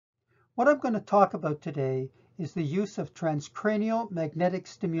What I'm going to talk about today is the use of transcranial magnetic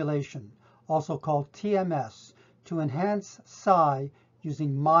stimulation, also called TMS, to enhance psi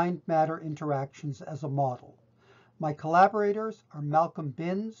using mind-matter interactions as a model. My collaborators are Malcolm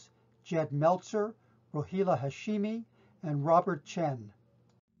Binns, Jed Meltzer, Rohila Hashimi, and Robert Chen.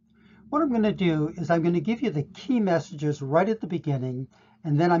 What I'm going to do is I'm going to give you the key messages right at the beginning,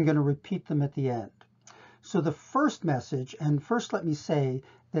 and then I'm going to repeat them at the end. So the first message, and first let me say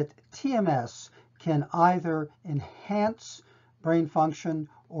that TMS can either enhance brain function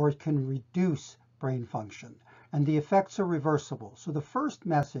or it can reduce brain function, and the effects are reversible. So the first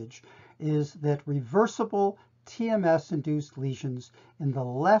message is that reversible TMS-induced lesions in the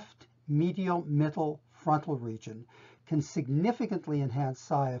left medial middle frontal region can significantly enhance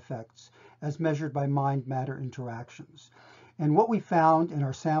psi effects as measured by mind-matter interactions. And what we found in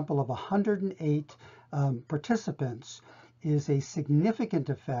our sample of 108 participants is a significant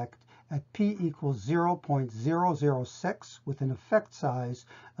effect at p equals 0.006 with an effect size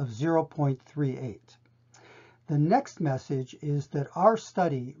of 0.38. The next message is that our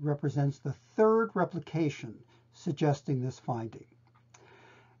study represents the third replication suggesting this finding.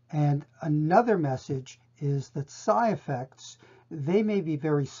 And another message is that psi effects, they may be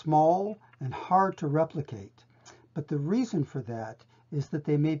very small and hard to replicate, but the reason for that is that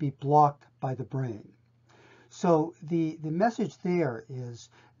they may be blocked by the brain. So the message there is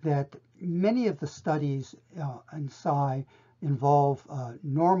that many of the studies in psi involve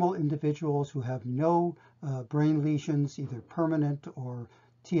normal individuals who have no brain lesions, either permanent or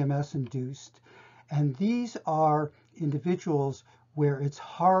TMS induced. And these are individuals where it's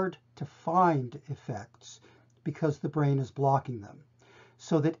hard to find effects because the brain is blocking them.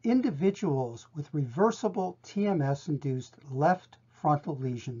 So that individuals with reversible TMS-induced left frontal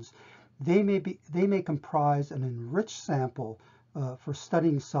lesions, they may comprise an enriched sample for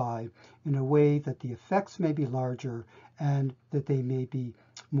studying psi in a way that the effects may be larger and that they may be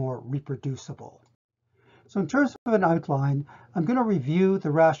more reproducible. So in terms of an outline, I'm going to review the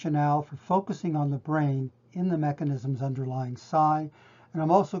rationale for focusing on the brain in the mechanisms underlying psi, and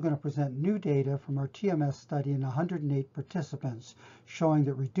I'm also going to present new data from our TMS study in 108 participants showing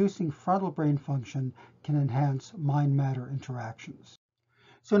that reducing frontal brain function can enhance mind-matter interactions.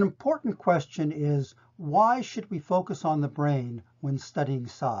 So an important question is, why should we focus on the brain when studying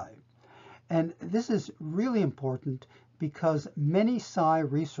psi? And this is really important because many psi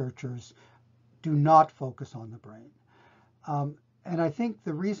researchers do not focus on the brain. And I think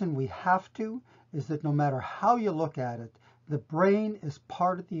the reason we have to is that no matter how you look at it, the brain is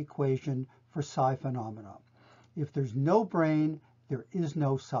part of the equation for psi phenomena. If there's no brain, there is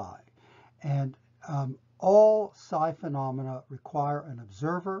no psi. And all psi phenomena require an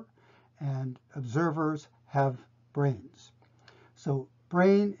observer, and observers have brains. So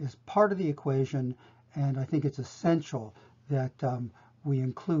brain is part of the equation, and I think it's essential that we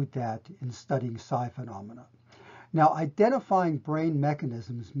include that in studying psi phenomena. Now, identifying brain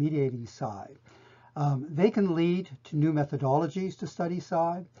mechanisms mediating psi, they can lead to new methodologies to study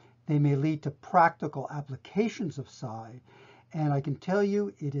psi. They may lead to practical applications of psi, and I can tell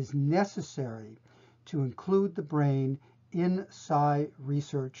you it is necessary to include the brain in psi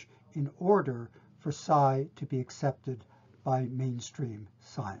research in order for psi to be accepted by mainstream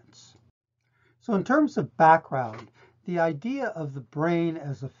science. So in terms of background, the idea of the brain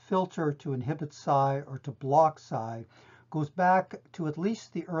as a filter to inhibit psi or to block psi goes back to at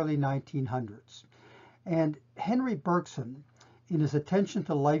least the early 1900s. And Henri Bergson, in his attention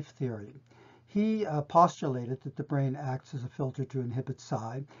to life theory, he postulated that the brain acts as a filter to inhibit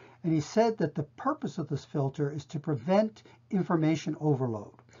psi, and he said that the purpose of this filter is to prevent information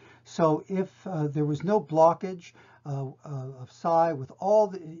overload. So if there was no blockage of psi with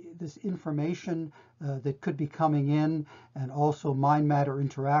all this information that could be coming in, and also mind-matter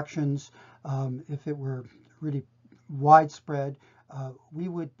interactions, if it were really widespread, we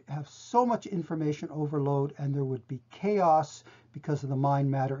would have so much information overload and there would be chaos because of the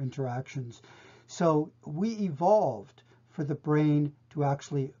mind-matter interactions. So we evolved for the brain to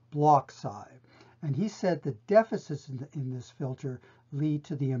actually block psi. And he said the deficits in this filter lead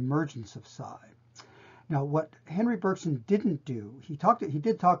to the emergence of psi. Now, what Henri Bergson didn't do, he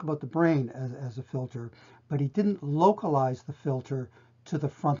did talk about the brain as a filter, but he didn't localize the filter to the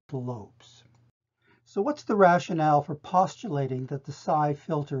frontal lobes. So what's the rationale for postulating that the psi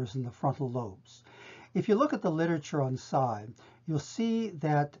filter is in the frontal lobes? If you look at the literature on psi, you'll see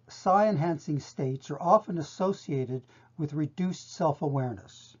that psi-enhancing states are often associated with reduced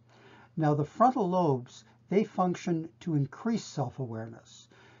self-awareness. Now, the frontal lobes, they function to increase self-awareness.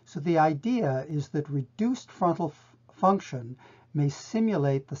 So the idea is that reduced frontal function may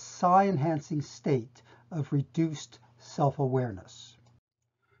simulate the psi-enhancing state of reduced self-awareness.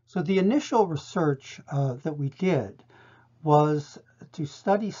 So the initial research that we did was to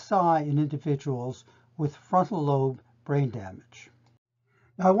study psi in individuals with frontal lobe brain damage.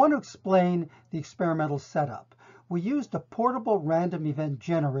 Now I want to explain the experimental setup. We used a portable random event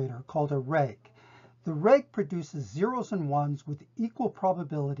generator called a REG. The REG produces zeros and ones with equal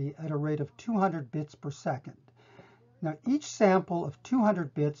probability at a rate of 200 bits per second. Now each sample of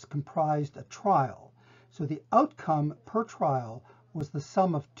 200 bits comprised a trial, so the outcome per trial was the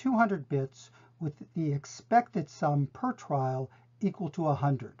sum of 200 bits with the expected sum per trial equal to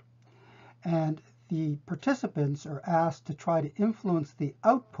 100. And the participants are asked to try to influence the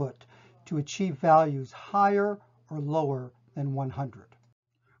output to achieve values higher or lower than 100.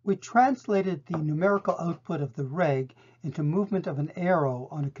 We translated the numerical output of the REG into movement of an arrow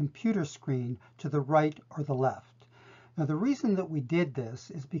on a computer screen to the right or the left. Now the reason that we did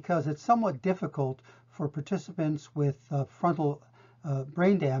this is because it's somewhat difficult for participants with frontal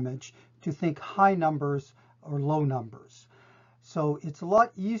brain damage to think high numbers or low numbers. So it's a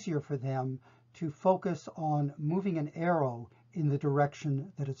lot easier for them to focus on moving an arrow in the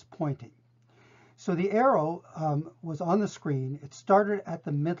direction that it's pointing. So the arrow was on the screen. It started at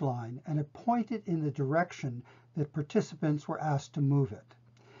the midline and it pointed in the direction that participants were asked to move it.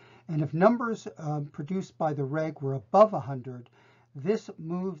 And if numbers produced by the REG were above 100, this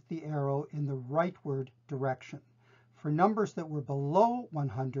moved the arrow in the rightward direction. For numbers that were below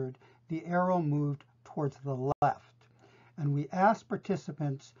 100, the arrow moved towards the left. And we asked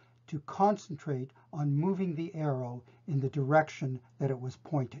participants to concentrate on moving the arrow in the direction that it was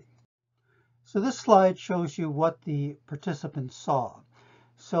pointing. So this slide shows you what the participants saw.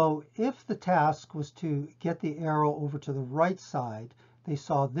 So if the task was to get the arrow over to the right side, they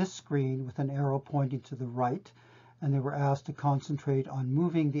saw this screen with an arrow pointing to the right, and they were asked to concentrate on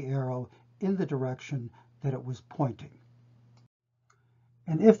moving the arrow in the direction that it was pointing.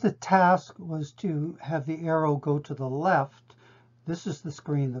 And if the task was to have the arrow go to the left, this is the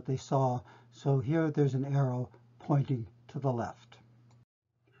screen that they saw. So here there's an arrow pointing to the left.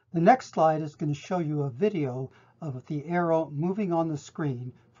 The next slide is going to show you a video of the arrow moving on the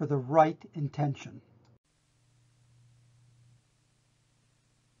screen for the right intention.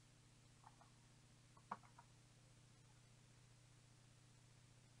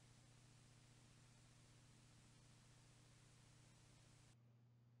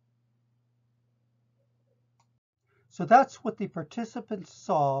 So that's what the participants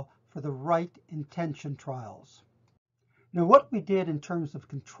saw for the right intention trials. Now what we did in terms of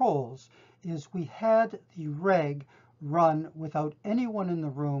controls is we had the REG run without anyone in the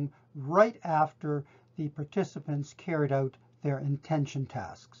room right after the participants carried out their intention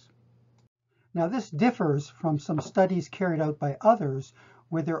tasks. Now this differs from some studies carried out by others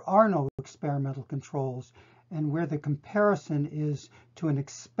where there are no experimental controls and where the comparison is to an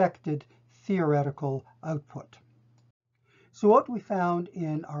expected theoretical output. So what we found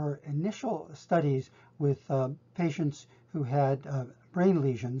in our initial studies with patients who had brain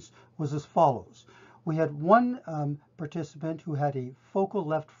lesions was as follows. We had one participant who had a focal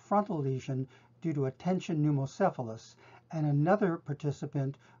left frontal lesion due to attention pneumocephalus, and another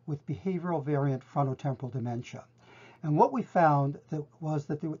participant with behavioral variant frontotemporal dementia. And what we found was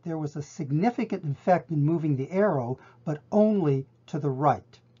that there was a significant effect in moving the arrow, but only to the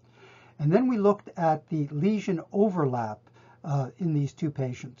right. And then we looked at the lesion overlap in these two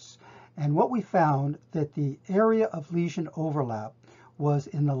patients. And what we found that the area of lesion overlap was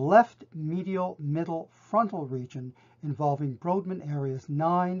in the left medial middle frontal region involving Brodmann areas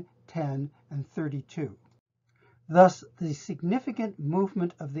 9, 10, and 32. Thus, the significant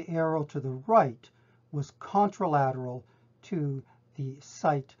movement of the arrow to the right was contralateral to the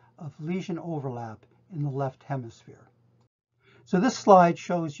site of lesion overlap in the left hemisphere. So this slide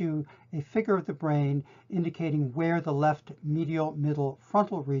shows you a figure of the brain indicating where the left medial middle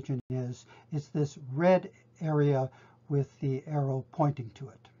frontal region is. It's this red area with the arrow pointing to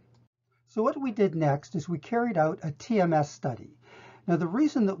it. So what we did next is we carried out a TMS study. Now the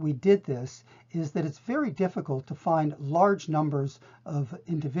reason that we did this is that it's very difficult to find large numbers of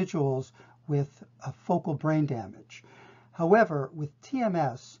individuals with focal brain damage. However, with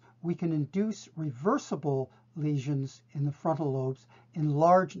TMS, we can induce reversible lesions in the frontal lobes in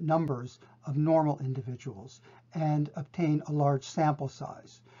large numbers of normal individuals and obtain a large sample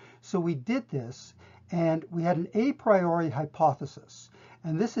size. So we did this, and we had an a priori hypothesis,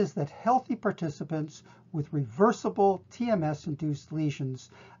 and this is that healthy participants with reversible TMS-induced lesions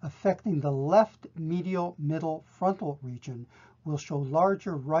affecting the left medial middle frontal region will show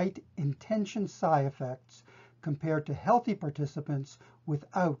larger right intention psi effects compared to healthy participants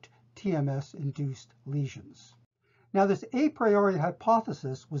without TMS-induced lesions. Now, this a priori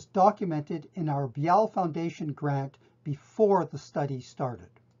hypothesis was documented in our Bial Foundation grant before the study started.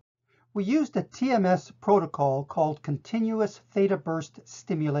 We used a TMS protocol called continuous theta burst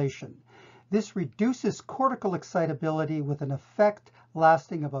stimulation. This reduces cortical excitability with an effect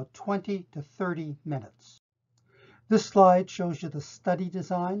lasting about 20 to 30 minutes. This slide shows you the study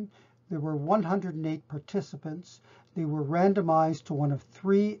design. There were 108 participants. They were randomized to one of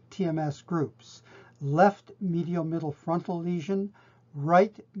 3 TMS groups: left medial middle frontal lesion,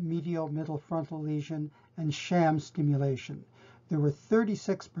 right medial middle frontal lesion, and sham stimulation. There were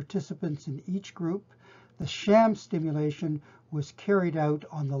 36 participants in each group. The sham stimulation was carried out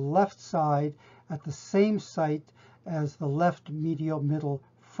on the left side at the same site as the left medial middle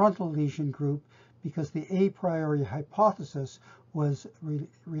frontal lesion group, because the a priori hypothesis was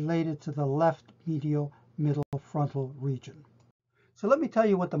related to the left medial middle frontal region. So let me tell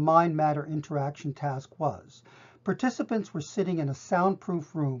you what the mind-matter interaction task was. Participants were sitting in a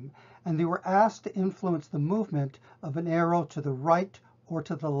soundproof room, and they were asked to influence the movement of an arrow to the right or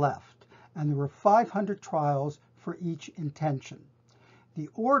to the left, and there were 500 trials for each intention. The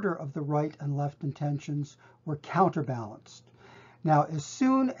order of the right and left intentions were counterbalanced. Now, as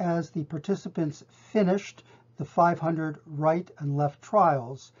soon as the participants finished the 500 right and left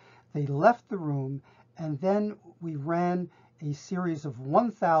trials, they left the room, and then we ran a series of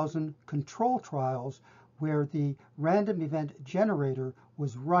 1,000 control trials where the random event generator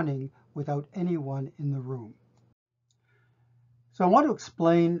was running without anyone in the room. So I want to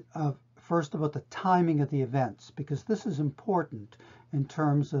explain first about the timing of the events, because this is important in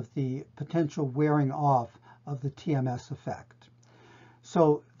terms of the potential wearing off of the TMS effect.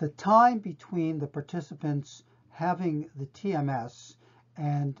 So the time between the participants having the TMS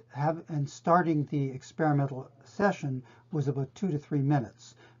and starting the experimental session was about 2 to 3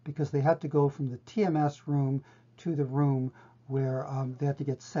 minutes, because they had to go from the TMS room to the room where they had to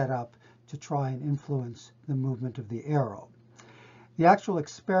get set up to try and influence the movement of the arrow. The actual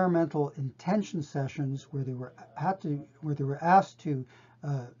experimental intention sessions where they were asked to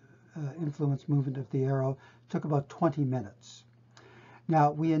influence movement of the arrow took about 20 minutes.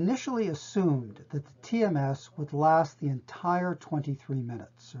 Now, we initially assumed that the TMS would last the entire 23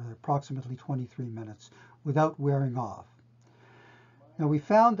 minutes, or approximately 23 minutes, without wearing off. Now, we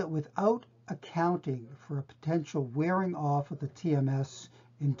found that without accounting for a potential wearing off of the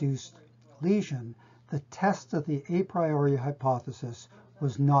TMS-induced lesion, the test of the a priori hypothesis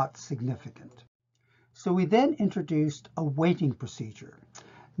was not significant. So we then introduced a weighting procedure.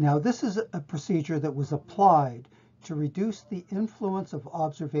 Now, this is a procedure that was applied to reduce the influence of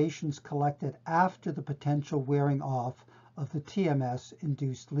observations collected after the potential wearing off of the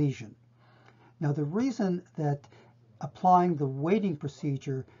TMS-induced lesion. Now, the reason that applying the weighting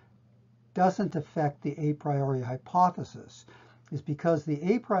procedure doesn't affect the a priori hypothesis is because the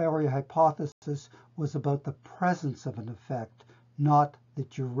a priori hypothesis was about the presence of an effect, not the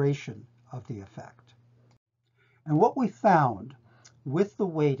duration of the effect. And what we found with the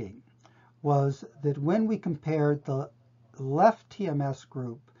weighting was that when we compared the left TMS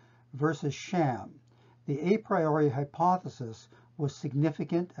group versus sham, the a priori hypothesis was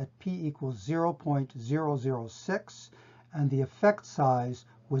significant at p equals 0.006, and the effect size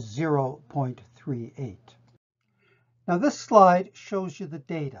was 0.38. Now, this slide shows you the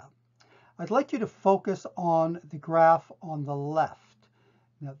data. I'd like you to focus on the graph on the left.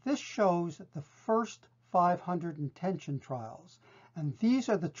 Now, this shows the first 500 intention trials, and these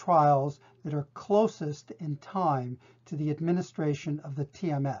are the trials that are closest in time to the administration of the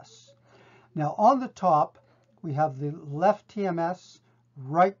TMS. Now, on the top, we have the left TMS,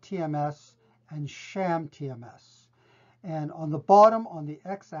 right TMS, and sham TMS. And on the bottom, on the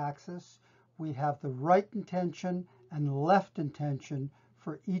x-axis, we have the right intention and left intention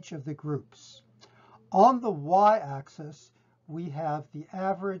for each of the groups. On the y-axis, we have the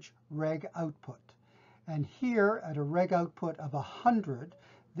average REG output. And here, at a REG output of 100,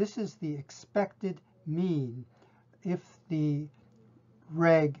 this is the expected mean if the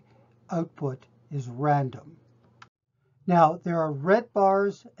REG output is random. Now, there are red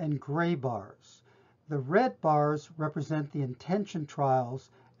bars and gray bars. The red bars represent the intention trials,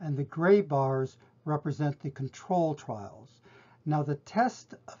 and the gray bars represent the control trials. Now, the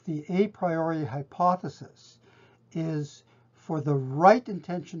test of the a priori hypothesis is for the right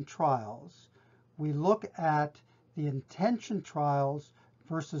intention trials. We look at the intention trials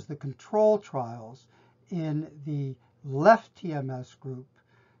versus the control trials in the left TMS group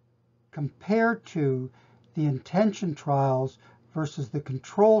compared to the intention trials versus the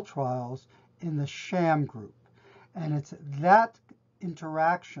control trials in the sham group. And it's that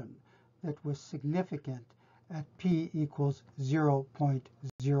interaction that was significant at p equals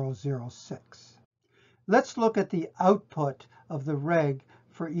 0.006. Let's look at the output of the REG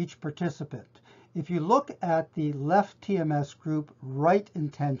for each participant. If you look at the left TMS group, right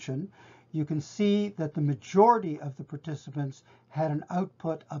intention, you can see that the majority of the participants had an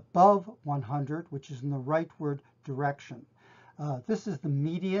output above 100, which is in the rightward direction. This is the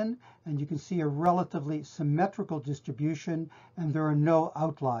median, and you can see a relatively symmetrical distribution, and there are no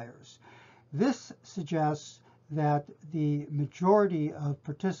outliers. This suggests that the majority of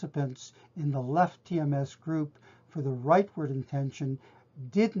participants in the left TMS group for the rightward intention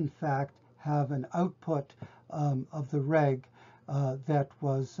did in fact have an output of the REG that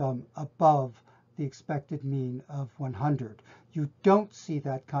was above the expected mean of 100. You don't see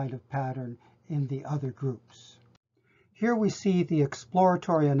that kind of pattern in the other groups. Here we see the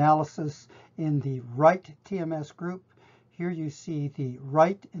exploratory analysis in the right TMS group. Here you see the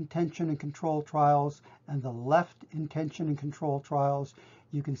right intention and control trials and the left intention and control trials.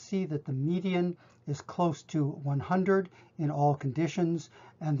 You can see that the median is close to 100 in all conditions,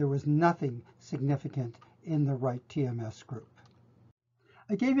 and there was nothing significant in the right TMS group.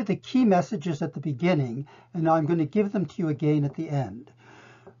 I gave you the key messages at the beginning, and now I'm going to give them to you again at the end.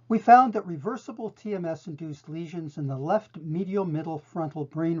 We found that reversible TMS-induced lesions in the left medial middle frontal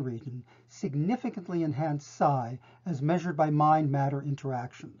brain region significantly enhance psi as measured by mind-matter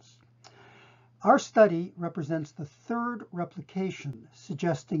interactions. Our study represents the third replication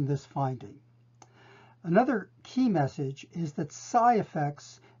suggesting this finding. Another key message is that psi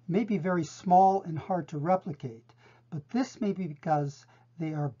effects may be very small and hard to replicate, but this may be because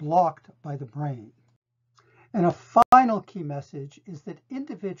they are blocked by the brain. And a final key message is that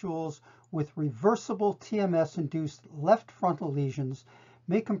individuals with reversible TMS-induced left frontal lesions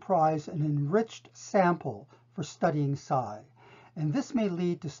may comprise an enriched sample for studying psi, and this may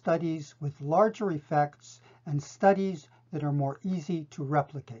lead to studies with larger effects and studies that are more easy to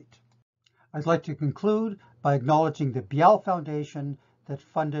replicate. I'd like to conclude by acknowledging the Bial Foundation that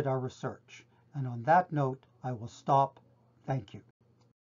funded our research. And on that note, I will stop. Thank you.